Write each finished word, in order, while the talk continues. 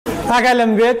تاگە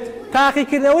لەم بێت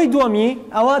تاقیکردنەوەی دووەمی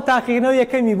ئەوە تاقیکردنەوەی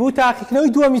یەکەمی بوو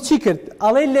تاقیکردنەوەی دووەمی چی کرد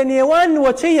ئەڵێ لە نێوان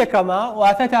وەچەی یەکەمە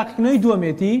واتە تاقیکردنەوەی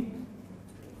دووەمێتی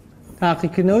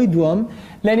تاقیکردنەوەی دووەم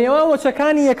لە نێوان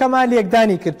وەچەکانی یەکەما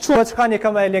لێکدانی کرد چۆن وەچەکانی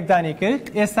یەکەما لێکدانی کرد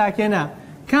ئێستاکێنا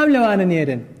کام لەوانە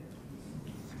نێرن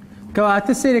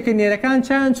کەواتە سەیرەکە نێرەکان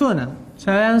چیان چۆنە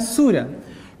چیان سوورە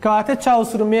کەواتە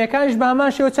چاوسرومەیەکانش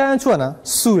بامان شێوە چیان چۆنە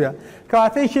سوورە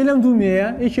کەواتە یەکێ لەم دوو مێیە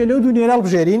یەکێ لەو دوو نێرە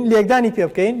هەڵبژێرین لێکدانی پێ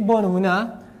بکەین بۆ نمونە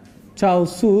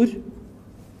چاوسوور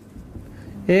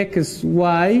x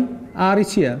y ئاری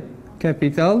چییە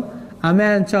کەپیتەڵ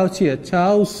ئەمەیان چاو چییە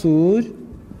چاوسوور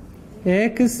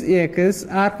x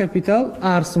r کەپیتەڵ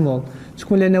r سمۆڵ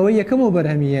چکون لەنەوەی یەکەمەوە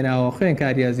بەرهەمی هێناوە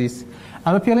خوێنکاری عەزیز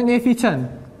ئەمە پێڵێن ئێفی چەند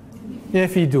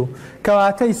ئێفی دوو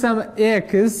کەواتە ئیسام x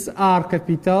r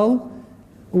کەپیتەڵ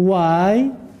y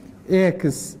x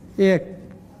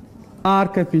r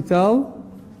کەپیتەڵ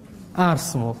r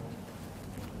سمۆڵ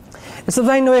ئێستا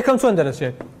بزانین نەوەی یەکەم چۆن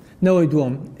دەرەچێت نەوەی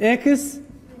دووەم x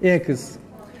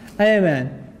ئەمان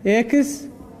x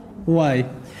y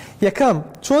یەکەم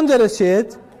چۆن دەرەچێت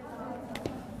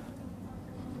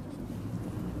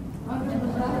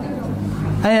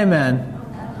ئەمان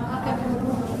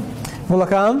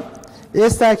وڵەکەم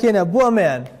ئێستا کێنە بۆ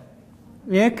ئەمەیان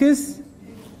x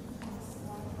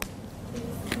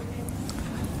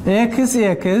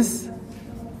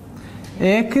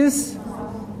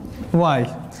y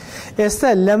ئێستا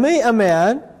لەمەی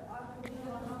ئەمەیان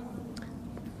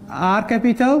r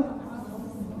کەپیتەڵ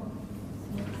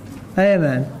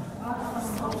ئەمان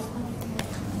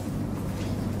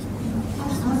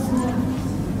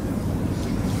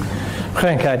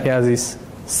خوێنکاری عەزیز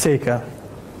سێکە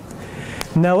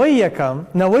نەوەی یەکەم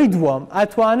نەوەی دووەم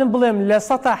ئەتوانم بڵێم لە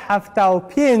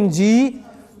 175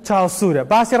 چاوسوورە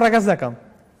باسی ڕەگەز دەکەم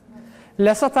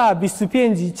لە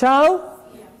 125 چاو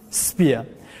سپیە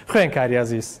خوێنکاری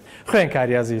عەزیز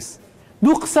خوێنکاری عەزیز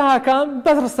دوو قسەکەم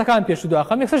بەس ڕستەکان پێش و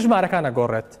دواخەم یەکسەر ژمارەکان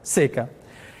ئەگۆڕێت سێکە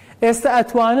ئێستا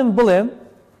ئەتوانم بڵێم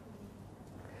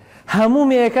هەموو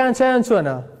مێیەکان چیان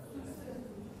چۆنە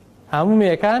هەموو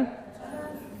مێیەکان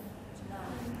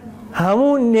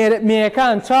هەموو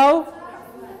مێیەکان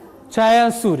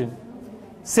چایان سوورن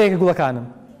سێکە گوڵەکانم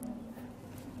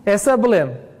ئێستا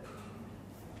بڵێم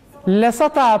لە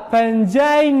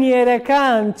 150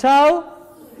 نێرەکان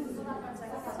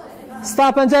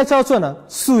 150 چاو چۆنە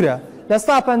سوورە لە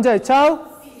 150 چاو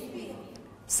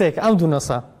سێکە ئەم دوو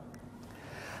نەسە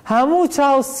هەموو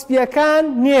چاو سپیەکان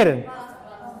نێرن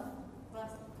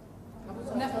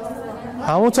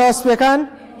هەموو چاو سپیەکان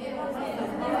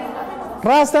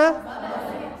ڕاستە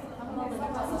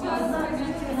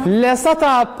لە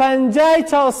 150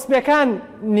 چاو سپیەکان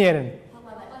نێرن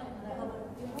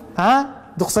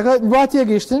دوقسەکە دوات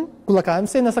یەگەیشتن گوڵەکانم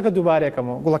سێ نەسەکە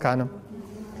دووبارێکەمەوە گوڵەکانم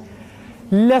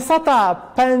لە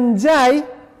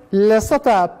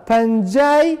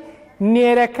 150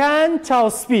 نێرەکان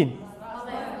چاوسپین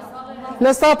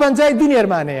لە 150 دوو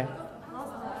نێرمانەیە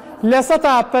لە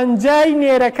 150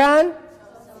 نێرەکان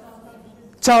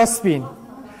چاوسپین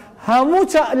هەموو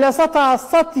لە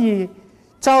 100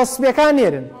 چاوسپیەکان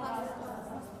نێرن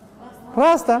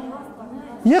ڕاستە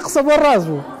یەک قسە بۆ ڕاست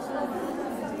بوو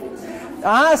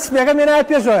سپیەکە مێنایە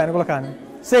پێشەوەیان گوڵەکانم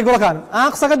سێ گوڵەکانم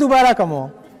قسەکە دووبارەکەمەوە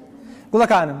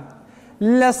گوڵەکانم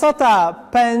لە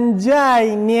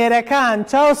 150 نێرەکان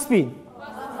چاوسپین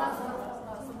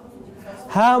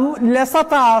لە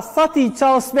 100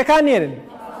 چاوسپیەکان نێرن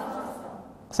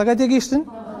قسەکە تێگەیشتن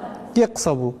یەک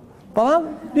قسە بوو بەڵام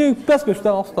پێست پێشتە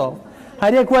ئەوستاوە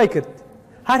هەر یەک وای کرد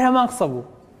هەر هەمان قسە بوو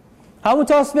هەموو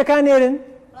چاوسپیەکان نێرن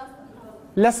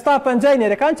لە 150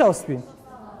 نێرەکان چاوسپین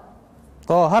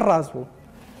هەر ڕاست بوو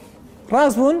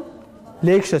ڕاست بوون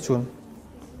لە یەکشە چوون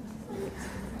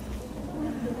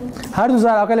هەردوو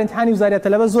زاراوەکە لە ئیمتیحانی وزارەتە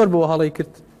لەبە زۆر بۆ هەڵەی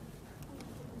کرد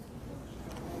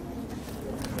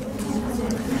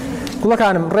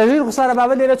گوڵەکانم ڕێژەی قوسارە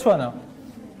بابەت لێرە چۆنە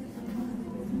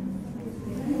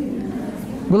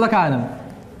گوڵەکانم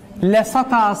لە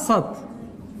 100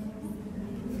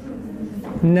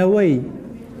 نەوەی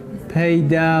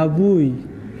پەیدابووی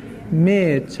مێ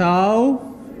چاو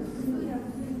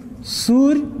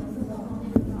سوور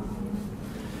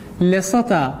لە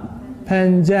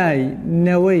 150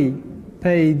 نەوەی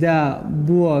پەیدا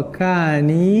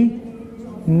بووەکانی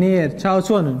نێر چاو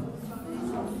چۆنن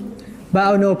با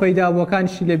ئەو نەوە پەیدا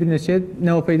بووەکانیشی لێبیر نەچێت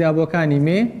نەوە پەیدا بووەکانی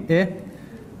مێ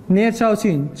نێر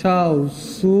چاوچین چاو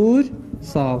سوور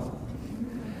ساڵ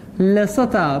لە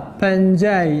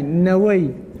 150 نەوەی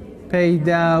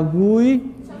پەیدابووی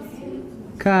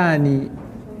کانی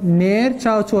نێر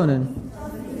چاو چۆنن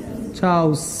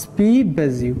چاو سپی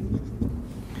بەزیو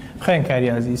خوێنکاری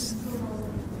عەزیز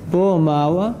بۆ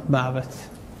ماوە بابەت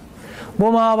بۆ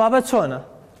ماوەبابەت چۆنە؟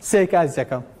 سێک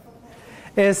ئازیەکەم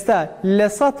ئێستا لە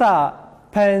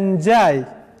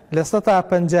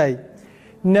 150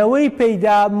 نەوەی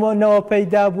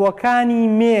پەیدابووەکانی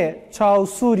مێ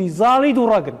چاوسووری زاڵی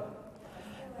دووڕەگن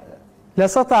لە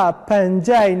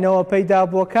 150 نەوە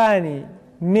پەیدابووەکانی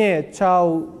مێ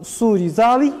چاوسووری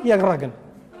زاڵی یەکڕەگن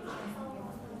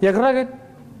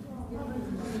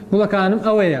گوڵەکانم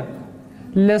ئەوەیە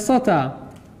لە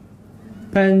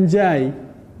 150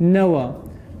 نەوە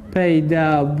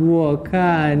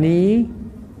پەیدابووەکانی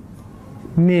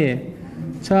مێ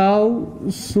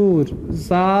چاوسوور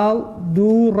زاڵ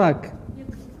دووڕەگ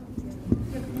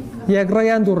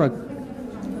یەکڕەیان دووڕەگ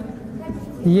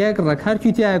یەکڕەگ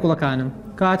هەرکی تایە گوڵەکانم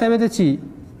کاتە بێتە چی؟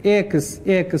 x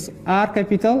r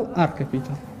کەپیتەڵ r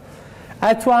کەپیتەڵ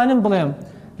ئەتوانم بڵێم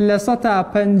لە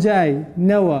 150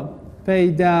 نەوە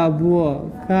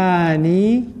پەیدابووەکانی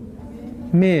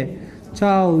مێ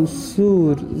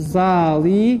چاوسوور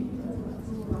زاڵی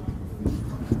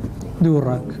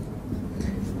دووڕەگ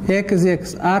x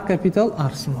r کەپیتەڵ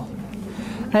r سمۆڵ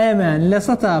ئەمان لە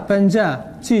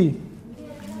 150 چی؟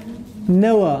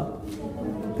 نەوە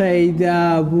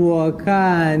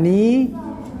پەیدابووەکانی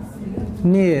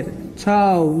نێر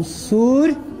چاوسوور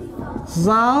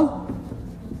زاڵ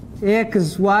x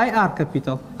y r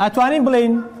کەپیتەڵ ئەتوانین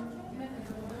بڵێین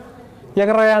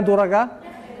یەکڕەیان دووڕەگە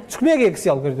چکمێک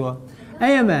یەکسیڵ کردووە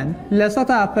ئەمان لە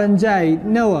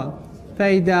 150 نەوە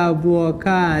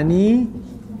پەیدابووەکانی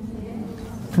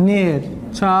نێر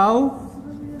چاو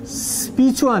سپی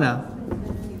چۆنە؟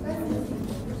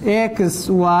 x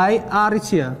y r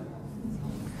چییە؟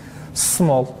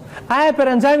 سمۆڵ ئایا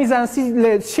پەرەنجامی زانستی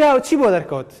چی بۆ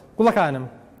دەرکەوت؟ گوڵەکانم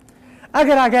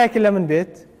ئەگەر ئاگایەکی لە من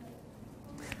بێت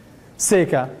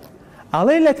سێکە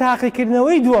ئەڵێ لە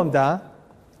تاقیکردنەوەی دووەمدا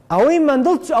ئەوەی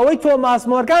مندڵ ئەوەی تۆماس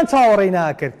مۆرگان چاوەڕێی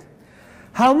ناکرد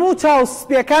هەموو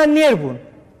چاوسپیەکان نێر بوون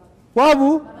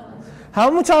وابوو؟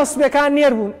 هەموو چاوسپیەکان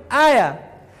نێر بوون ئایا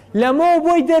لەمەوە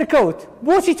بۆی دەرکەوت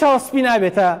بۆچی چاوسپی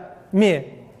نابێتە مێ؟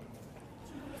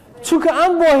 چونکە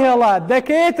ئەم بۆ هێڵا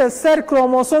دەکەوێتە سەر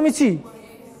کرۆمۆسۆمی چی؟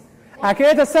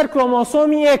 ئەکەوێتە سەر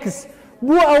کرۆمۆسۆمی x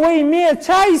بۆ ئەوەی مێ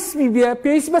چای سپی بێ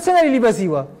پێویستی بە چەند ئەلیلی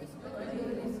بەزیوە؟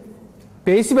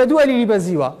 پێویستی بە 2 ئەلیلی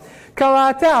بەزیوە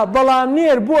کەواتە بەڵام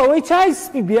نێر بۆ ئەوەی چای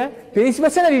سپی بێ پێویستی بە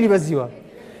چەند ئەلیلی بەزیوە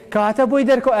کەواتە بۆی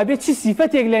دەرکەوت ئەبێت چی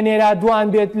سیفەتێک لە نێرا دوان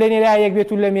بێت لە نێرا یەک بێت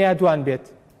و لە مێیا دوان بێت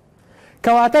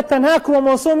کەواتە تەنها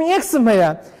کرۆمۆسۆمی x-م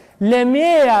هەیە لە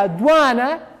مێیا دوانە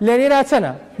لە نێرا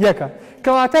چەنە؟ یەکە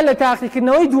کەواتە لە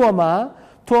تاقیکردنەوەی دووەمە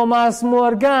تۆماس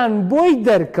مۆرگان بۆی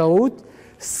دەرکەوت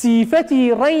سیفەتی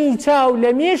ڕەنگی چاو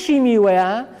لە مێشی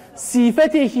میوەیە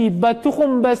سیفەتێکی بە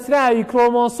توخم بەسراوی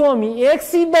کرۆمۆسۆمی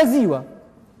x-ی بەزیوە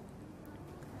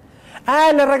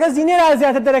ئایا لە ڕەگەزی نێرا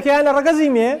زیاتر دەرەکەیان لە ڕەگەزی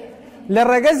مێ؟ لە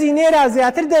ڕەگەزی نێرا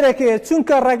زیاتر دەرەکەوێت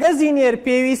چونکە ڕەگەزی نێر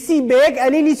پێویستی بە یەک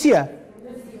ئەلیلی چییە؟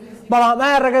 بەڵام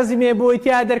ئایا ڕەگەزی مێ بۆی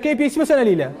تیا دەرکەی پێویستی بە چەند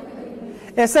ئەلیلە؟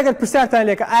 ئێستا گەر پرسیارتان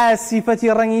لێکە ئایا سیفەتی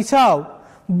ڕەنگی چاو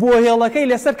بۆ هێڵەکەی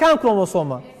لەسەر کام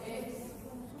کرۆمۆسۆمە؟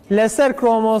 لەسەر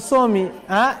کرۆمۆسۆمی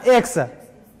x-ە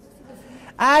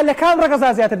ئایا لە کام ڕەگەزا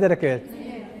زیاتر دەرەکەوێت؟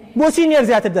 بۆچی نێر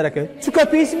زیاتر دەرەکەوێت؟ چونکە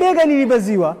پێویستی بە یەک ئەلیلی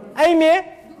بەزیوە ئەی مێ؟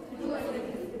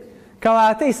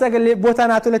 کەواتە ئێستا گەر بۆتان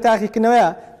هاتووە لە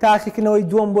تاقیکردنەوەی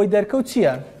دووەم بۆی دەرکەوت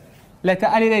چییە؟ لە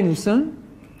تەعالی دەینووسم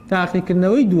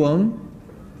تاقیکردنەوەی دووەم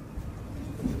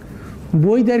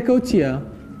بۆی دەرکەوت چییە؟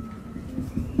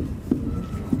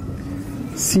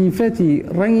 سیفەتی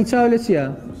ڕەنگی چاو لە چییە؟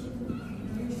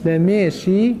 لە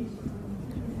مێشی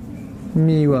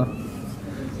میوە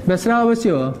بەسراوە بە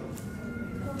چیەوە؟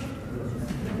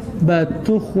 بە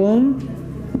توخم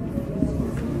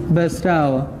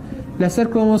بەسراوە لەسەر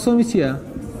کرۆمۆسۆمی چییە؟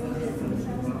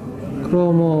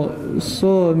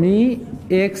 کرۆمۆسۆمی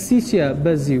x-ی چییە؟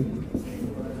 بەزیو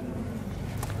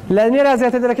لە نێرا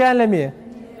زیاتر دەرەکەیان لە مێ؟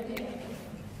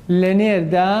 لە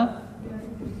نێردا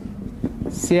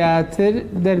زیاتر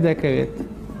دەردەکەوێت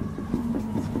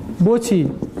بۆچی؟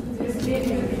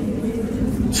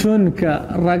 چونکە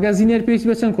ڕەگەزی نێر پێویستی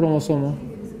بە چەند کرۆمۆسۆمە؟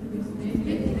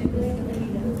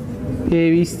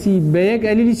 پێویستی بە یەک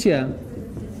ئەلیلی چییە؟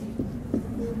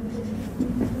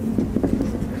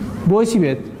 بۆچی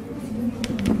بێت؟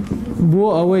 بۆ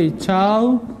ئەوەی چاو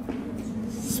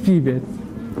سپی بێت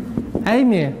ئەی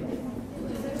مێ؟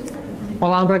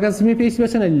 بەڵام ڕەگەزی مێ پێویستی بە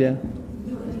چەند ئەلیلە؟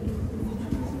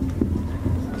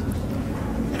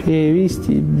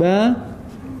 پێویستی بە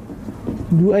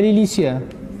 2 ئەلیلی چییە؟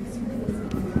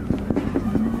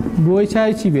 بۆی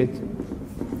چای چی بێت؟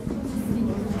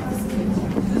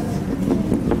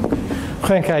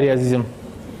 خوێنکاری عەزیزم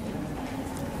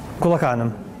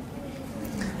گوڵەکانم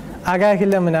ئاگایەکی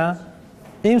لە منە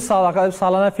ئیم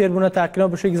ساڵانە فێربوونە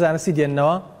تاکردنەوە بەشێکی زانستی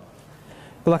دێننەوە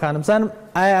گوڵەکانم زانم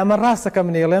ئایا ئەمە ڕاستەکە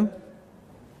منێڵێم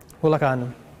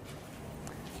گوڵەکانم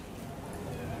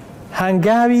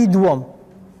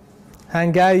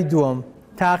هەنگاوی دووەم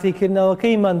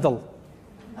تاقیکردنەوەکەی مندڵ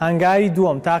هەنگاوی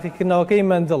دووەم تاقیکردنەوەکەی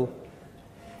مندڵ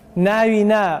ناوی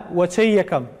نا وەچەی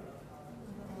یەکەم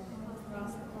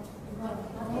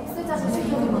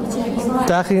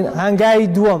هەنگاوی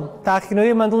دووەم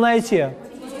تاقیکردنەوەی مندڵ ناوی چییە؟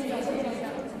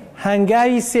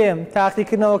 هەنگاوی سێم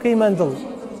تاقیکردنەوەکەی مندڵ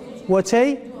وەچەی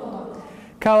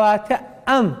کەواتە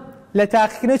ئەم لە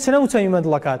تاقیکردنەوەی چەنە وچەمی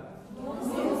مندڵەکات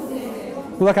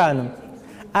وەکانم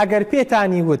ئەگەر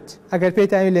پێتانی وت ئەگەر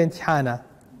پێتانی لە ئیمتیحانە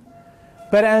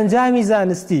بەرئەنجامی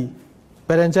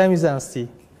زانستی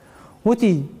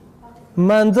وتی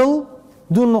مندڵ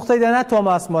دوو نوقتەی دانا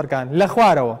تۆماس مۆرگان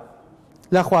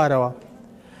لە خوارەوە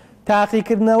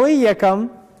تاقیکردنەوەی یەکەم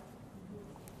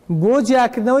بۆ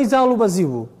جیاکردنەوەی زاڵ و بەزی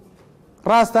بوو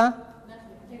ڕاستە؟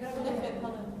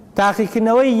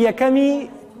 تاقیکردنەوەی یەکەمی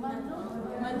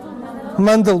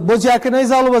مندڵ بۆ جیاکردنەوەی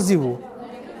زاڵ و بەزی بوو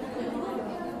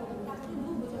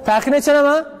تاقیکردنەوەی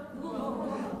چەنەمە؟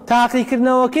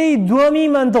 تاقیکردنەوەکەی دووەمی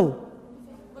مندڵ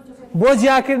بۆ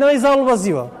جیاکردنەوەی زاڵ و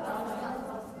بەزیوە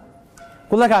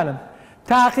گوڵەکانم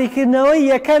تاقیکردنەوەی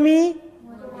یەکەمی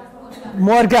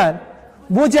مۆرگان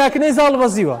بۆ جیاکردنەوەی زاڵ و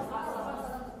بەزیوە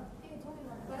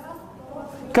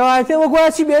کەواتە وەگووا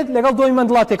چی بێت لەگەڵ دووەمی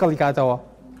مندڵا تێکەڵی کاتەوە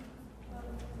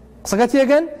قسەکە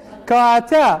تێگەن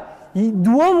کەواتە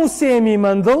دووەم و سێمی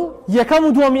مندڵ یەکەم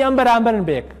و دووەمی ئەم بەرامبەرن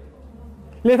بێک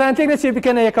لێتان تێک نەچێ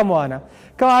بکەنە یەکەم وانە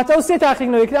کەواتە و سێ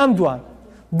تاقیکردنەوەی ئەم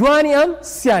دوانی ئەم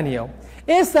سیانیەوە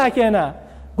ئێستا کێنە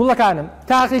گوڵەکانم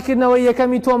تاقیکردنەوەی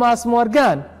یەکەمی تۆماس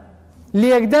مۆرگان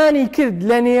لێکدانی کرد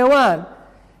لە نێوان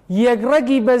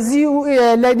یەکڕەگی بەزی و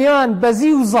لە نێوان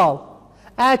بەزی و زاڵ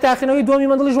ئایا تاقیکردنەوەی دووەمی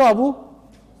مندڵی ژوا بوو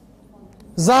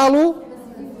زاڵ و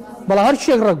بەڵام هەرچی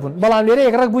یەکڕەگ بوون بەڵام لێرە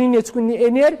یەکڕەگ بوونی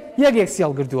نێر یەک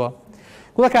سیاڵ گردووە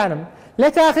گوڵەکانم لە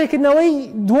تاقیکردنەوەی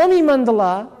دووەمی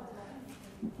مندڵە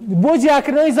بۆ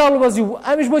جیاکردنەوەی زاڵ و بەزی بوو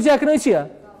ئەمیش بۆ جیاکردنەوەی چییە؟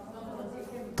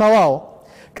 تەواو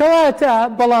کەواتە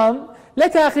بەڵام لە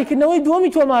تاقیکردنەوەی دووەمی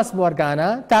تۆماس مۆرگانە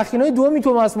تاقیکردنەوەی دووەمی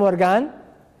تۆماس مۆرگان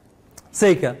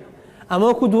سەیکە ئەمە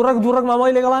وەکو دووڕەک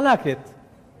مامۆی لەگەڵا ناکرێت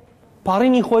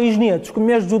پەڕینی خۆیش نییە چکە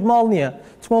مێش جوود ماڵ نییە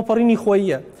چکۆ پەڕینی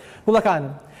خۆییە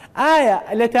گوڵەکانم ئایا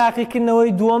لە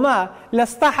تاقیکردنەوەی دووەمە لە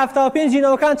 175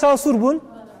 نەوەکان چاوسوور بوون؟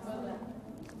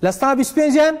 لە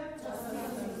 125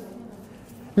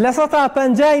 لە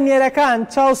 150 نێرەکان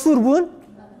چاوسوور بوون؟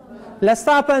 لە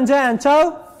 150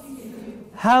 چاو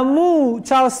هەموو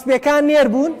چاوسپێکان نێر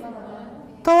بوون؟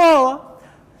 تەواوە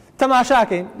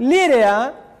تەماشاکەین لێرەیە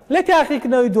لە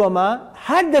تاقیکردنەوەی دووەمە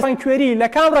هەر دەفەن کوێری لە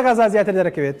کام ڕەگەزا زیاتر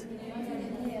دەرەکەوێت؟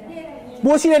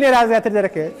 بۆچی لە نێرا زیاتر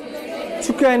دەرەکەوێت؟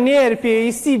 چونکە نێر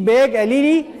پێویستی بە یەک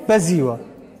ئەلیری بەزیوە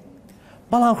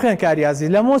بەڵام خوێن کاریازی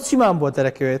لە مۆ چیمان بۆ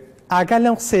دەرەکەوێت؟ ئاگا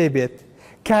لەم قسەیە بێت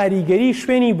کاریگەری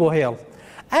شوێنی بۆ هێڵ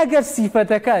ئەگەر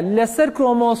سیفەتەکە لەسەر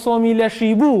کرۆمۆسۆمی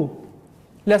لەشی بوو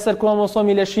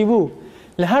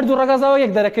لە هەردوو ڕەگەزاوە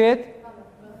یەک دەرەکەوێت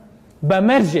بە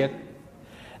مەرجێک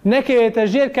نەکەوێتە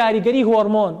ژێر کاریگەری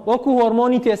هۆرمۆن وەکو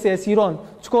هۆرمۆنی تێسێسیرۆن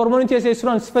چکە هۆرمۆنی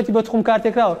تێسێسیرۆن سفەتی بە تخم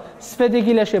کارتێکراوە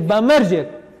سفەتێکی لەشێ بە مەرجێک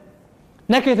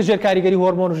نەکەوێتە ژێر کاریگەری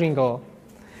هۆرمۆن و ژینگەوە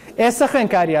ئێستا خوێن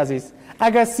کاری عەزیز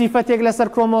ئەگەر سیفەتێک لەسەر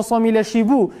کرۆمۆسۆمی لەشی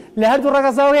بوو لە هەردوو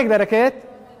ڕەگەزاوە یەک دەرەکەوێت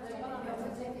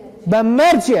بە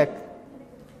مەرجێک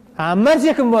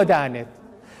مەرجێکم بۆ دانێت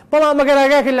بەڵام ئەگەر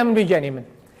ئاگاکرد لە من بگەنی من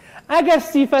ئەگەر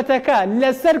سیفەتەکە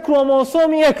لەسەر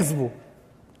کرۆمۆسۆمی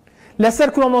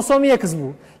یەکس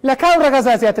بوو لە کام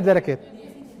ڕەگەزا زیاتر دەرەکەوێت؟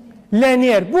 لە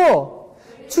نێر بۆ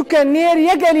چونکە نێر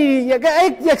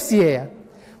یەکسی هەیە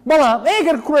بەڵام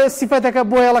ئەگەر سیفەتەکە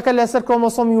بۆ هێڵەکە لەسەر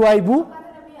کرۆمۆسۆمی وای بوو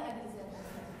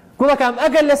گوڵەکەم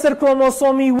ئەگەر لەسەر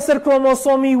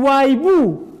کرۆمۆسۆمی وای بوو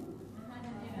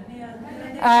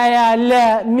ئایا لە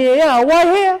مێیا وای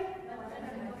هەیە؟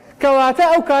 کەواتە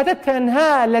ئەو کاتە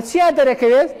تەنها لە چیا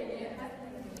دەرەکەوێت؟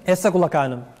 ئێستا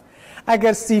گوڵەکانم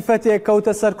ئەگەر سیفەتێک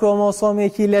کەوتە سەر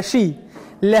کرۆمۆسۆمێکی لەشی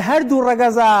لە هەردوو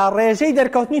ڕەگەزا ڕێژەی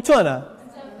دەرکەوتنی چۆنە؟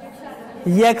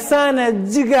 یەکسانە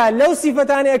جگە لەو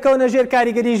سیفەتانە ئەکەونە ژێر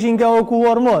کاریگەری ژینگە وەکو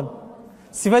هۆرمۆن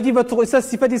سیفەتی بە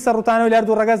سیفەتی سەرڕوتانەوە لە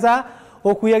هەردوو ڕەگەزا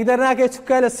وەکو یەک دەرناکێت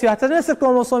چکە لە سیاتر لەسەر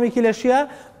کرۆمۆسۆمێکی لەشیە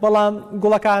بەڵام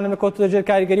گوڵەکانم کەوتە ژێر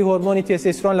کاریگەری هۆرمۆنی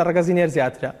تێسێسیرۆن لە ڕەگەزی نێر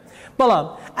زیاترە بەڵام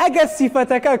ئەگەر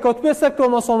سیفەتەکە کەوتبێت سەر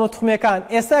کرۆمۆسۆمە تخمەکان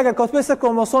ئێستا ئەگەر کەوتبێت سەر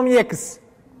کرۆمۆسۆم یەکس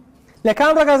لە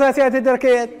کام ڕەگەزا زیاتر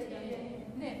دەرکەوێت؟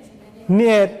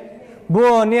 نێر بۆ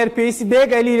نێر پێویستی بە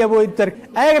یەک ئەلیرە بۆی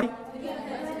ئەگەر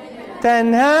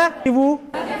تەنها بوو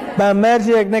بە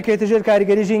مەرجێک نەکەوێتە ژێر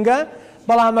کاریگەری ژینگە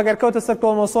بەڵام ئەگەر کەوتە سەر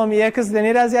کرۆمۆسۆمی یەکس لە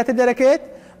نێرا زیاتر دەرەکەوێت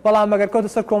بەڵام مەگەر کەوتە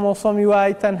سەر کۆمۆسۆمی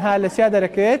وای تەنها لە چیا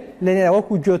دەرەکەوێت لەنێرە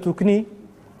وەکو جۆتوکنی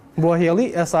بۆ هێڵی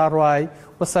ئێساڕوای.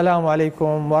 والسلام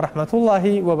عليكم ورحمة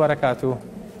الله وبركاته.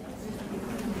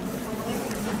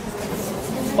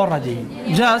 already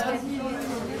just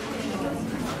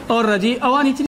already